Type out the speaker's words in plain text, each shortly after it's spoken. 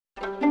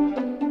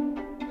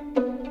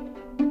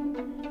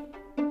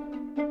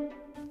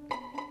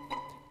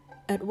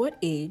what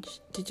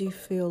age did you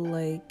feel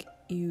like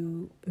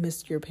you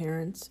missed your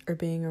parents or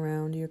being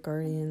around your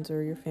guardians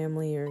or your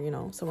family or,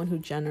 someone who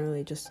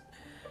generally just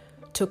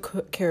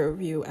took care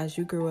of you as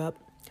you grew up?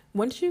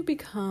 Once you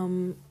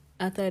become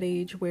at that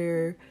age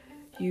where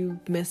you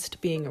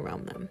missed being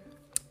around them.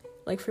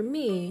 Like for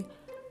me,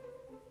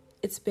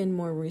 it's been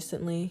more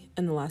recently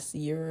in the last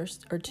year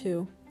or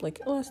two, like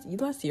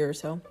last year or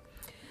so.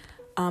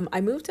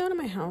 I moved out of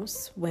my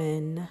house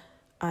when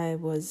I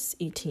was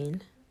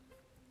 18.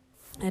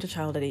 I had a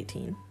child at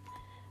 18,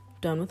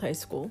 done with high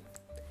school.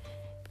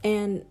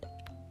 And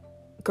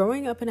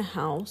growing up in a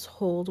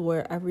household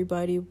where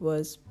everybody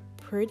was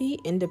pretty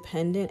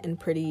independent and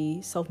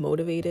pretty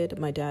self-motivated.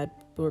 My dad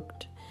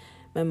worked,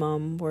 my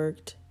mom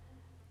worked.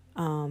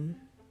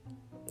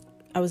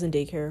 I was in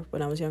daycare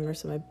when I was younger,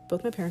 so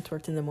both my parents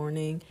worked in the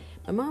morning.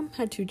 My mom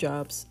had 2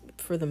 jobs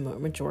for the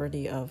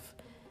majority of,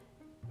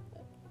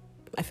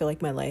 I feel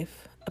like, my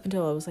life. Up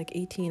until I was like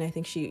 18, I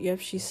think she did.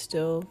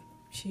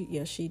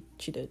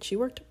 She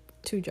worked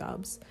 2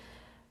 jobs.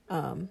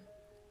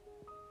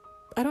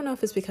 I don't know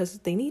if it's because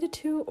they needed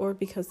to or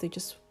because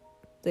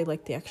they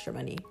liked the extra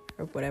money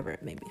or whatever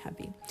it may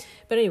be.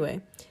 But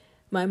anyway,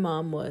 my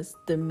mom was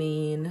the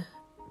main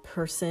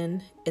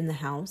person in the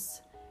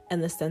house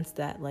in the sense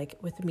that, like,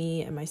 with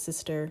me and my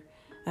sister,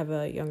 I have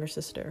a younger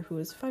sister who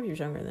is 5 years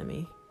younger than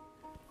me.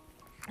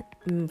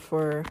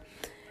 For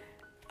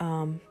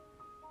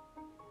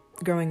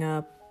growing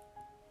up,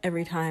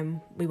 every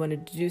time we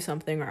wanted to do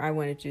something or I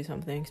wanted to do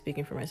something,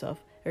 speaking for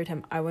myself, every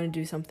time I wanted to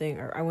do something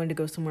or I wanted to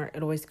go somewhere,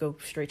 it'd always go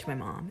straight to my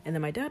mom. And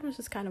then my dad was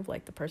just kind of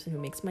like the person who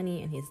makes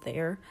money and he's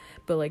there,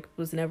 but like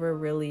was never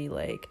really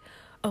like,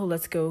 oh,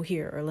 let's go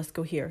here or let's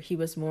go here. He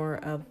was more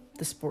of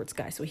the sports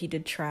guy. So he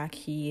did track,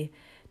 he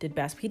did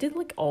basketball, he did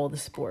like all the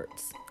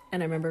sports.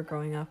 And I remember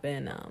growing up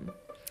in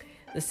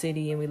the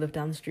city and we lived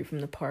down the street from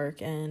the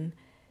park, and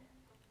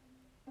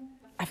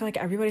I feel like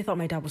everybody thought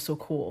my dad was so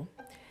cool.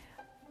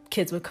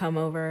 Kids would come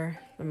over,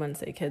 I wouldn't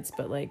say kids,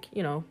 but like,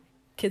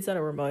 kids that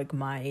were like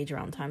my age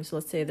around time. So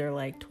let's say they're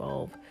like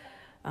 12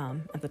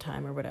 at the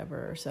time or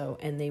whatever or so,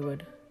 and they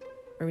would,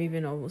 or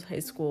even almost high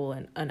school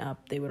and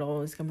up, they would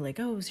always come like,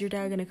 oh, is your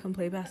dad gonna come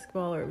play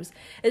basketball? Or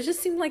it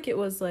just seemed like it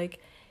was like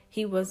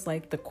he was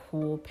like the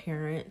cool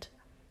parent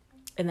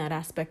in that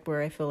aspect,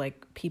 where I feel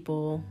like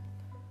people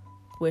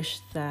wish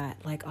that,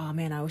 like, oh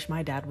man, I wish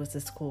my dad was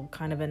this cool,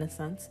 kind of, in a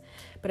sense.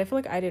 But I feel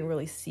like I didn't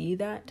really see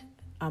that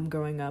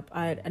growing up.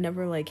 I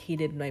never like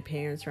hated my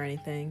parents or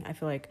anything. I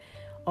feel like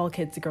all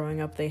kids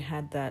growing up, they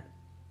had that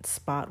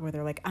spot where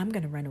they're like, I'm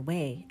gonna run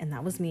away, and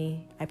that was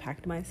me. I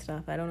packed my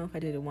stuff. I don't know if I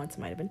did it once, it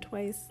might have been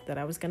twice, that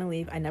I was gonna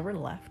leave. I never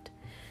left.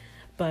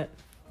 But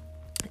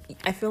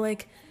I feel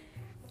like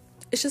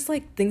it's just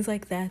like things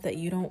like that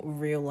you don't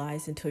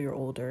realize until you're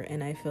older.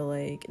 And I feel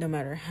like no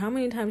matter how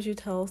many times you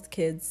tell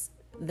kids,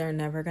 they're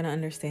never gonna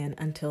understand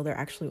until they're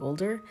actually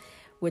older,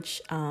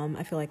 which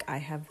I feel like I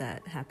have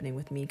that happening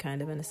with me,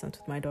 kind of, in a sense,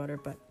 with my daughter.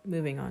 But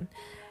moving on.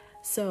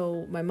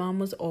 So my mom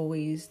was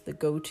always the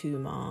go-to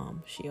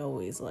mom. She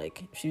always,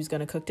 like, if she was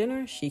gonna cook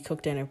dinner, she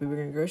cooked dinner. If we were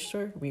gonna go to the grocery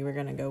store, we were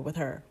gonna go with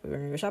her. If we were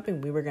gonna go shopping,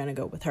 we were gonna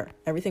go with her.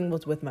 Everything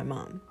was with my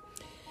mom.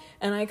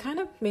 And I kind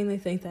of mainly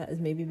think that is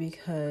maybe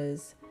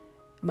because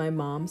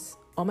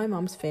all my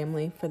mom's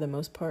family, for the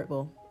most part,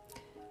 well,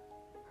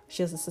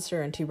 she has a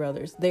sister and 2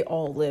 brothers. They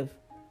all live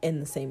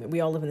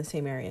we all live in the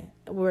same area.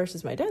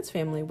 Versus my dad's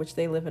family, which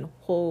they live in a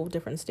whole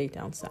different state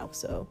down south.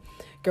 So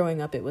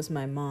growing up, it was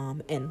my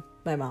mom and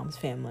my mom's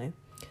family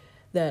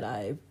that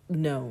I've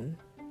known.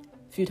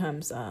 A few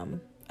times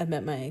I've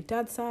met my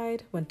dad's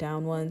side, went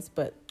down once,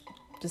 but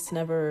just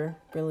never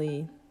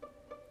really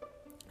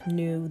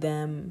knew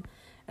them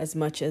as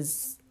much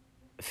as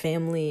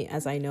family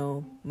as I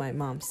know my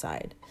mom's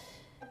side.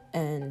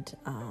 And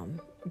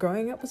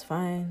growing up was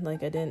fine.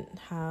 Like, I didn't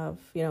have,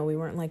 we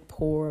weren't like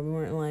poor. We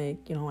weren't like,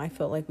 I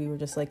felt like we were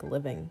just like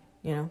living,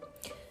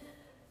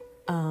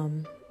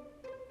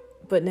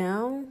 But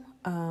now,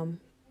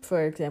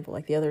 for example,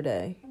 like the other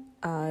day,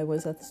 I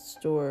was at the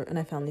store and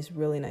I found these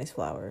really nice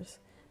flowers.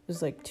 It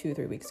was like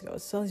 2-3 weeks ago. I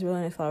saw these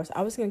really nice flowers.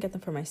 I was going to get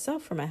them for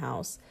myself for my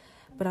house,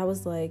 but I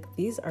was like,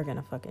 these are going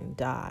to fucking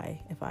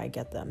die if I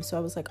get them. So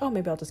I was like, oh,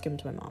 maybe I'll just give them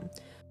to my mom.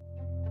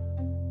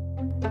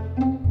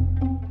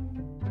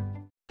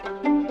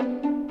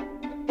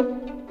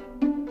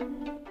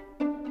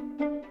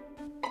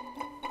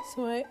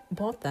 So I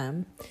bought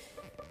them.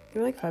 They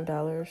were like $5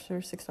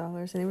 or $6,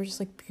 and they were just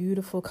like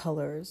beautiful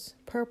colors.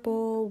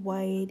 Purple,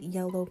 white,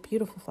 yellow,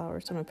 beautiful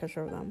flowers. I have a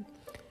picture of them.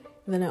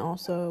 And then I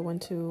also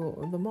went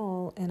to the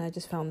mall and I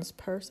just found this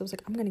purse. I was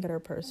like, I'm going to get her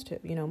a purse too.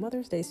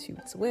 Mother's Day's 2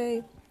 weeks away.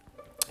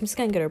 I'm just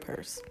going to get her a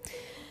purse.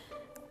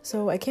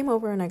 So I came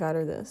over and I got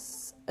her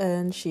this.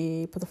 And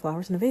she put the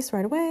flowers in a vase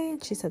right away.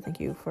 And she said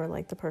thank you for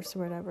like the purse or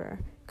whatever.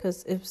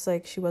 Because it was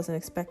like she wasn't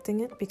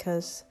expecting it,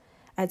 because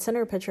I had sent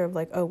her a picture of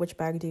like, oh, which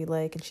bag do you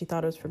like? And she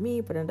thought it was for me,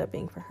 but it ended up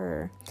being for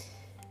her.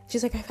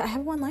 She's like, I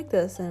have one like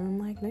this. And I'm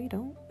like, no, you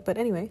don't. But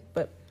anyway,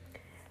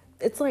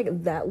 it's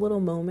like that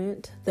little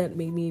moment that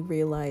made me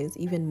realize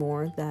even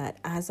more that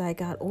as I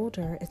got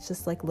older, it's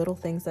just like little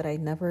things that I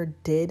never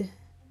did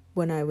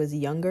when I was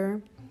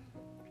younger,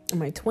 in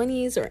my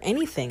 20s or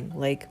anything.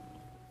 Like,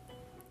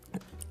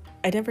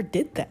 I never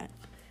did that.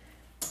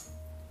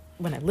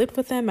 When I lived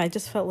with them, I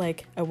just felt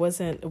like it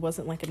wasn't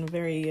like a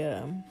very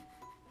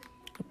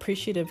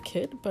appreciative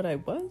kid, but I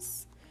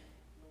was.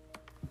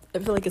 I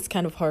feel like it's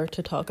kind of hard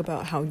to talk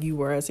about how you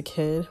were as a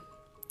kid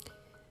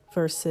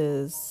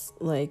versus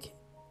like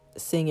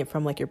seeing it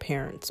from like your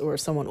parents or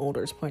someone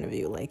older's point of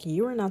view. Like,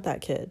 you are not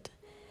that kid.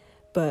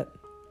 But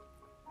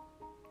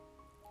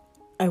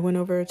I went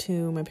over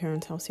to my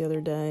parents' house the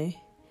other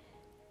day,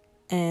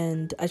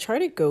 and I try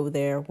to go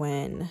there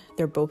when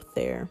they're both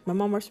there. My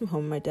mom works from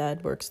home. My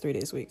dad works 3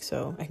 days a week,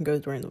 so I can go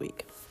during the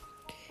week.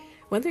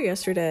 Went there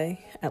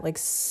yesterday at like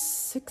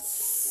 6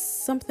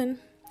 something.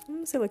 I'm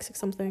gonna say like 6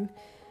 something.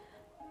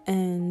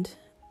 And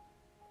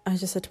I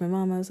just said to my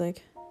mom, I was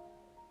like,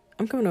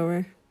 I'm coming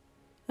over.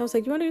 I was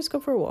like, you want to just go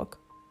for a walk?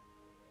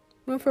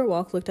 We went for a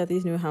walk, looked at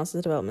these new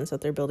houses developments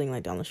that they're building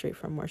like down the street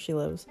from where she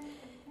lives.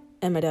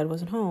 And my dad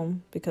wasn't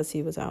home because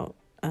he was out.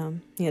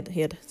 He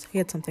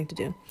had something to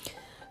do.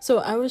 So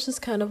I was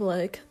just kind of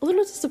like a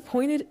little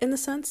disappointed in the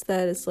sense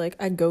that it's like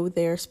I go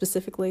there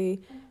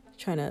specifically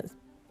trying to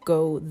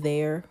go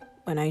there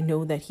when I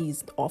know that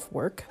he's off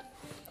work.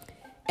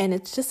 And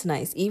it's just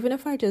nice. Even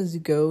if I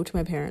just go to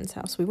my parents'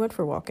 house. We went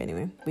for a walk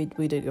anyway.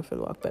 We did go for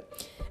the walk.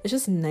 But it's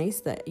just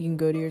nice that you can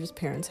go to your just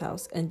parents'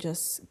 house and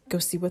just go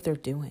see what they're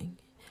doing.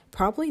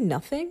 Probably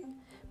nothing.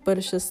 But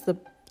it's just the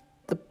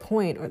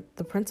point or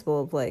the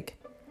principle of like,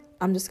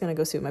 I'm just going to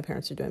go see what my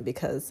parents are doing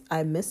because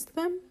I missed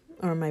them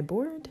or am I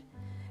bored?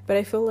 But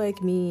I feel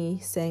like me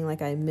saying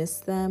like I miss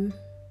them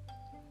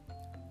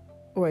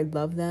or I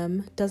love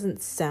them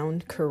doesn't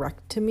sound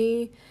correct to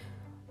me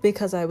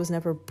because I was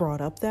never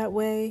brought up that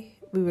way.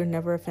 We were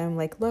never a family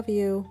like, love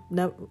you,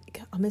 no,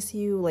 I'll miss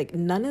you, like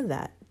none of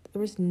that.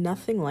 There was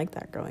nothing like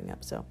that growing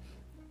up. So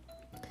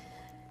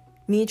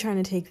me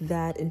trying to take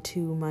that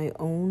into my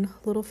own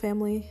little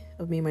family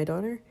of me and my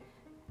daughter,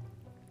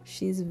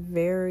 she's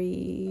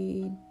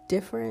very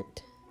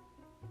different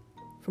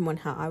from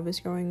how I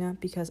was growing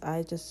up because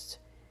I just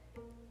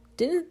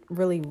didn't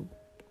really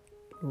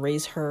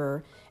raise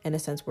her in a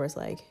sense where it's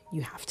like,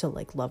 you have to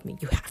like love me,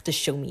 you have to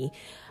show me.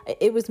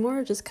 It was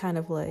more just kind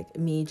of like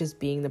me just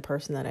being the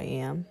person that I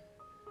am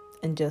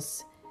and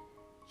just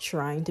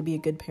trying to be a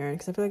good parent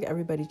because I feel like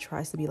everybody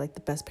tries to be like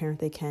the best parent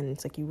they can.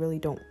 It's like you really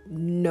don't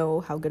know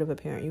how good of a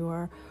parent you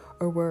are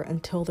or were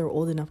until they're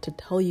old enough to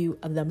tell you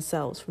of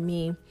themselves. For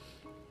me,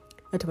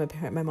 I told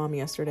my mom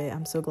yesterday,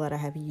 I'm so glad I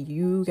have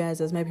you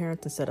guys as my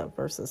parents instead of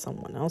versus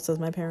someone else as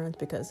my parents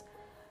because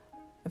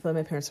I feel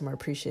like my parents are more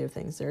appreciative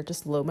things. They're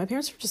just low. My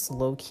parents are just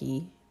low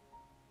key,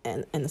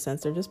 and in the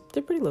sense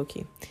they're pretty low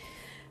key.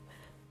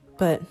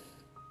 But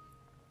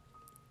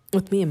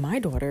with me and my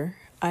daughter,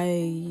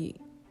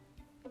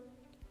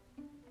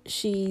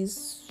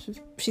 she's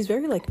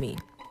very like me.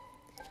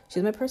 She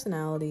has my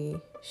personality.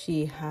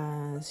 She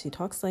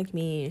talks like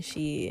me.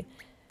 She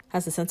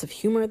has a sense of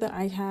humor that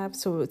I have.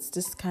 So it's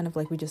just kind of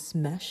like we just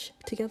mesh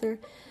together.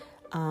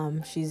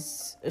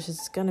 She's a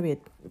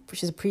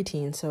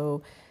preteen,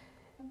 so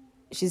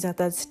she's at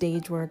that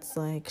stage where it's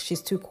like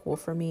she's too cool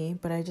for me,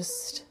 but I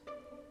just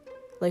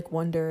like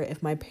wonder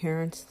if my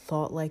parents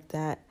thought like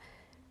that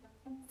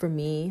for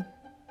me,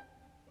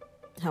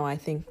 how I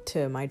think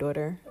to my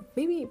daughter.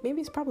 Maybe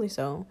it's probably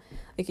so.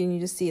 Like, and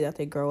you just see that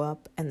they grow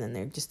up and then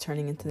they're just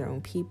turning into their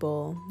own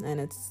people, and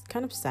it's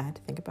kind of sad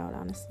to think about,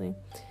 honestly.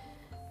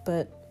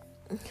 But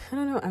I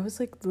don't know, I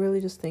was like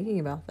really just thinking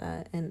about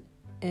that, and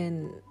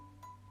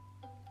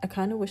I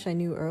kind of wish I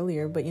knew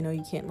earlier, but you know,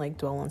 you can't like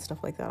dwell on stuff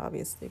like that,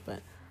 obviously.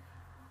 But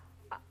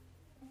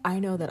I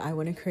know that I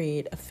want to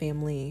create a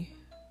family,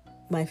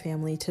 my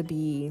family to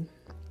be,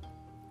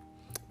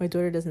 my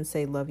daughter doesn't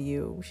say love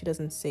you, she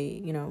doesn't say,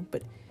 you know,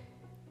 but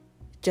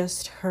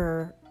just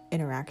her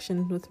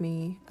interaction with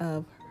me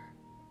of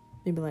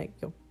maybe like,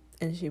 yo,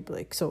 and she'd be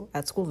like, so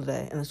at school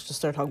today, and let's just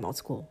start talking about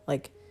school,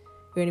 like,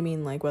 you know what I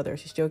mean, like whether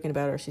she's joking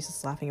about it or she's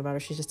just laughing about it, or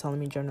she's just telling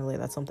me generally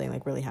that something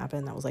like really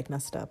happened that was like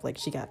messed up, like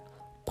she got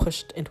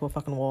pushed into a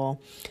fucking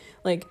wall,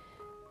 like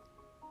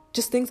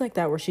just things like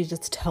that where she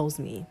just tells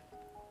me.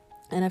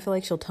 And I feel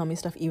like she'll tell me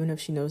stuff even if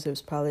she knows it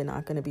was probably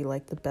not going to be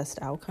like the best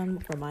outcome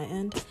from my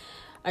end.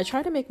 I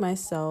try to make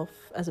myself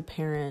as a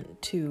parent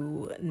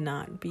to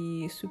not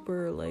be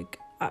super like,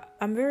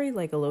 I'm very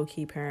like a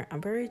low-key parent.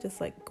 I'm very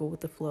just like go with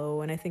the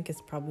flow, and I think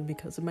it's probably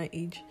because of my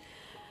age.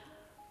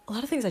 A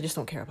lot of things I just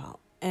don't care about.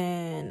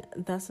 And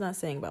that's not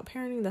saying about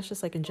parenting, that's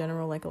just like in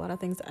general, like a lot of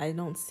things I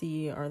don't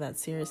see are that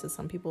serious as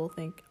some people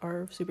think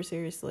are super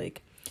serious.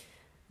 Like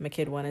my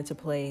kid wanted to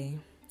play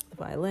the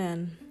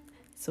violin,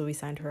 so we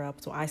signed her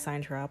up. So I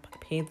signed her up,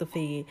 paid the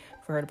fee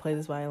for her to play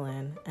this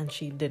violin, and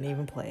she didn't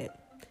even play it.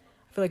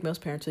 I feel like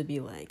most parents would be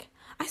like,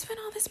 I spent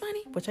all this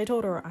money, which I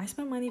told her, I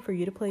spent money for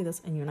you to play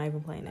this and you're not even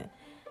playing it.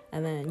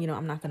 And then, you know,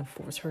 I'm not going to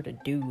force her to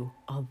do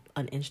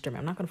an instrument.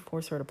 I'm not going to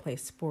force her to play a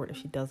sport if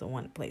she doesn't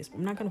want to play.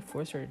 I'm not going to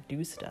force her to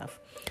do stuff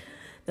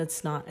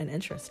that's not an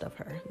interest of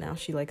her. Now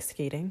she likes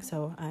skating,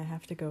 so I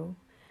have to go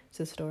to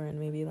the store and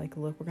maybe like,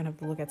 look, we're gonna have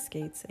to look at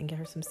skates and get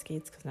her some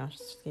skates because now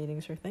skating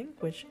is her thing.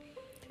 Which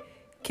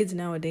kids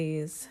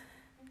nowadays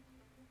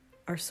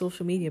are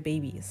social media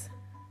babies.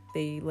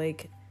 They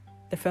like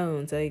their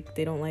phones. Like,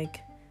 they don't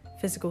like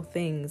physical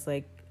things.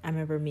 Like, I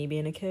remember me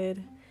being a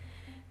kid,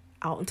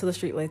 out until the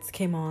streetlights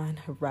came on,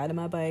 riding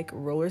my bike,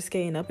 roller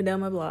skating up and down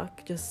my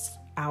block, just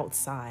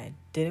outside.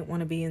 Didn't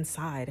want to be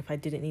inside if I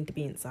didn't need to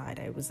be inside.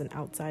 I was an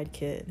outside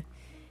kid.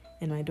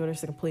 And my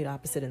daughter's the complete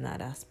opposite in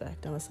that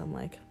aspect, unless I'm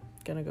like,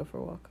 gonna go for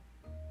a walk.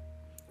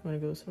 Want to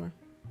go to the store?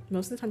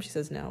 Most of the time she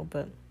says no,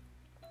 but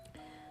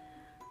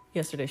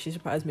yesterday she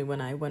surprised me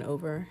when I went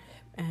over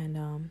and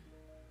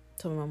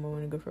told my mom I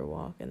want to go for a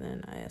walk. And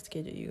then I asked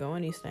KJ, you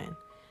going? He's staying.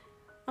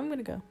 I'm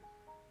gonna go.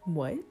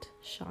 What?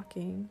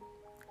 Shocking.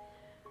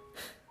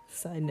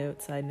 Side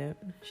note.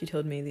 She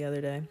told me the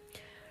other day,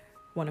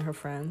 one of her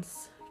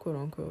friends, quote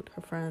unquote,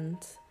 her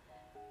friends,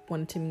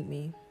 wanted to meet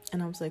me.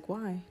 And I was like,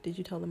 why? Did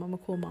you tell them I'm a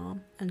cool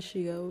mom? And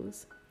she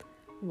goes,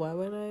 why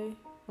would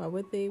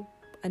they?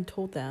 I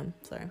told them,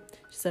 she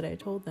said, I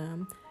told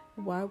them,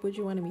 why would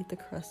you want to meet the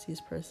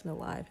crustiest person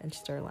alive? And she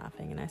started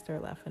laughing, and I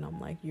started laughing. I'm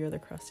like, you're the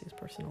crustiest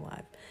person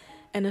alive.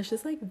 And it's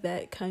just like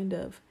that kind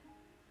of,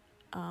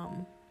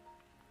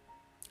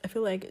 I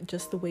feel like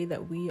just the way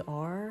that we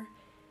are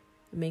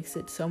makes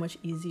it so much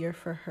easier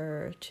for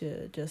her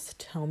to just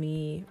tell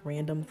me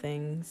random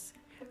things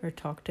or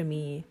talk to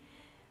me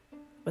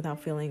without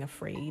feeling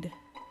afraid,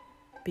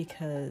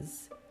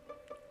 because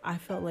I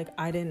felt like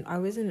I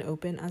wasn't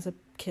open as a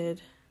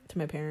kid to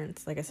my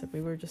parents. Like I said, we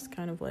were just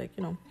kind of like,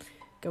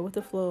 go with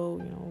the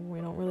flow,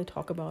 we don't really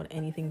talk about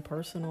anything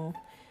personal,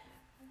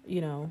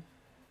 and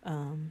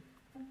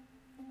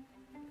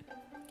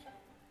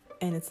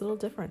it's a little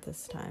different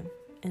this time.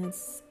 And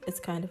it's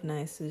kind of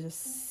nice to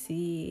just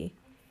see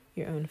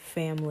your own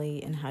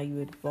family and how you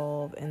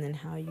evolve, and then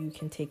how you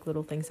can take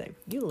little things that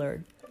you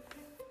learned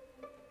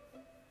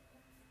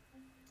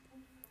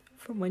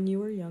from when you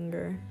were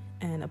younger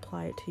and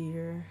apply it to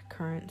your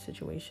current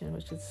situation,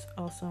 which is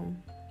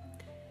awesome.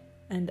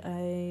 And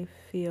I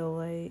feel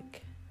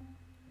like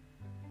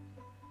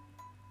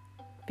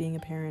being a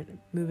parent,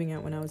 moving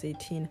out when I was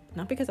 18,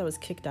 not because I was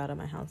kicked out of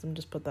my house, I'm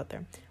just put that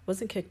there,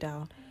 wasn't kicked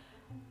out.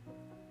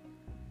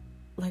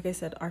 Like I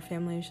said, our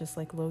family is just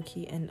like low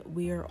key, and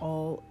we are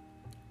all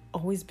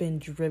always been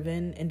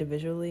driven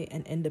individually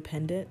and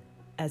independent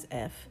as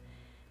F.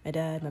 My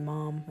dad, my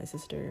mom, my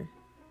sister,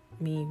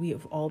 me, we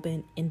have all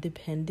been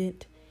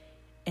independent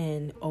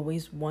and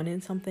always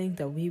wanted something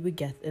that we would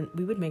get, and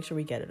we would make sure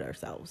we get it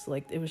ourselves.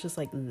 Like, it was just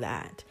like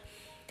that.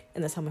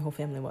 And that's how my whole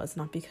family was.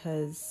 Not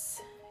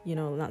because,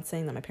 not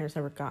saying that my parents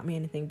never got me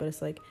anything, but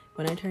it's like,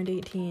 when I turned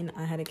 18,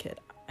 I had a kid.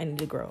 I need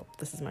to grow up.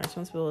 This is my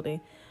responsibility.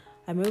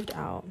 I moved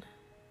out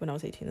when I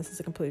was 18. This is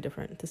a completely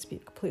different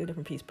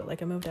piece, but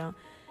like, I moved out.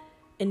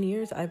 In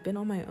years, I've been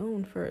on my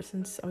own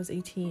since I was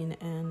 18,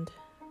 and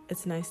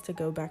it's nice to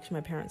go back to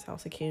my parents'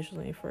 house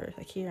occasionally for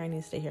like, here, I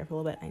need to stay here for a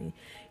little bit.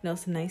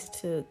 It's nice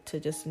to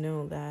just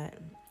know that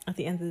at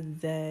the end of the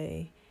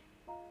day,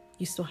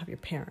 you still have your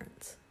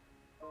parents.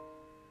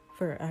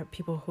 For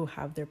people who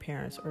have their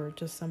parents, or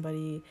just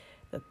somebody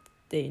that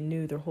they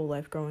knew their whole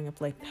life growing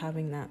up, like,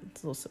 having that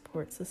little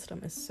support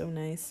system is so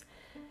nice.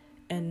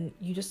 And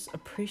you just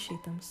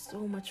appreciate them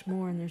so much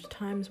more. And there's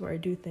times where I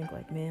do think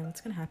like, man,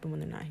 what's going to happen when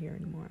they're not here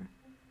anymore?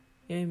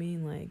 You know what I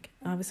mean? Like,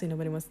 obviously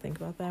nobody wants to think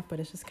about that, but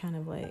it's just kind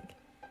of like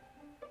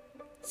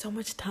so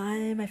much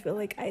time I feel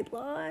like I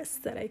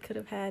lost that I could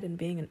have had in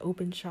being an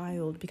open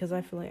child, because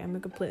I feel like I'm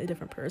a completely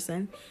different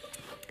person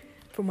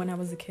from when I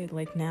was a kid.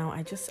 Like, now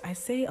I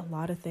say a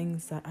lot of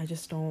things that I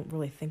just don't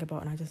really think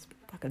about, and I just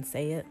fucking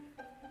say it,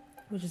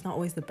 which is not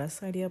always the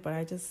best idea,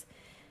 but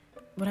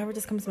whatever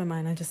just comes to my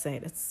mind, I just say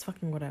it. It's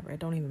fucking whatever. It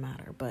don't even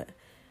matter. But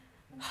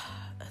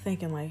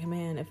thinking like,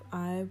 man, if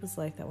I was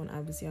like that when I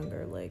was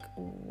younger, like,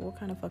 what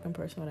kind of fucking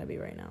person would I be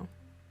right now?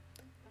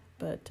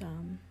 But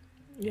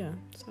yeah,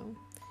 so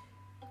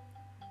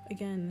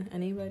again,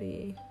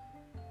 anybody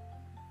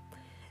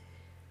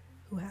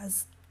who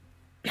has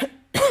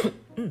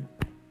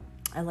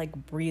I like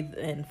breathe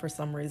in for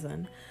some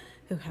reason,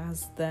 who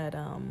has that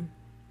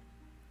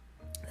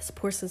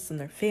support system,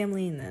 their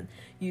family, and then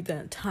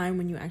that time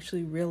when you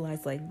actually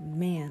realize like,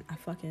 man, I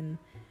fucking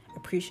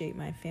appreciate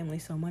my family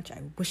so much.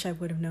 I wish I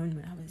would have known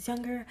when I was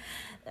younger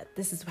that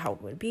this is how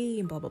it would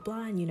be, and blah blah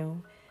blah.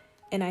 And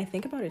and I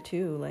think about it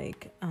too,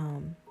 like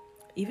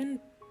even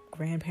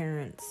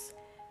grandparents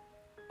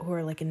who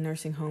are like in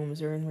nursing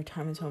homes or in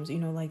retirement homes,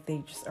 like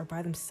they just are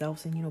by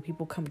themselves, and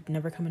people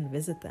never come and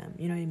visit them.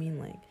 You know what I mean?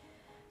 Like,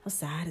 how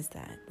sad is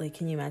that? Like,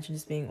 can you imagine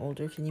just being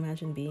older? Can you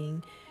imagine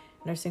being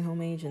nursing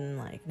home age and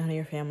like none of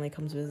your family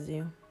comes visit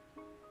you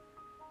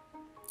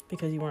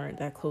because you weren't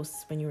that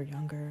close when you were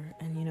younger?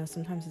 And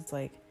sometimes it's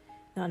like,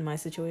 not in my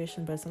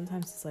situation, but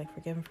sometimes it's like,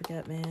 forgive and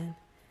forget, man.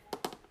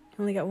 You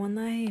only got one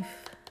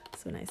life.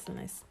 So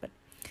nice. But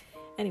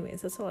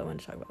anyways, that's all I want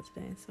to talk about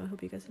today. So I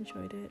hope you guys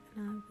enjoyed it,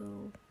 and I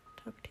will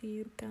talk to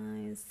you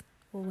guys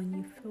when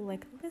you feel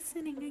like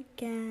listening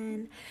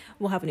again.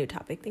 We'll have a new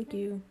topic. Thank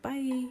you.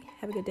 Bye.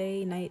 Have a good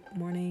day, night,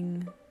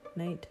 morning,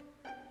 night.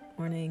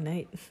 morning,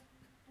 night,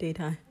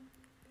 daytime.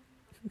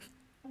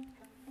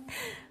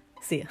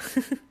 See ya.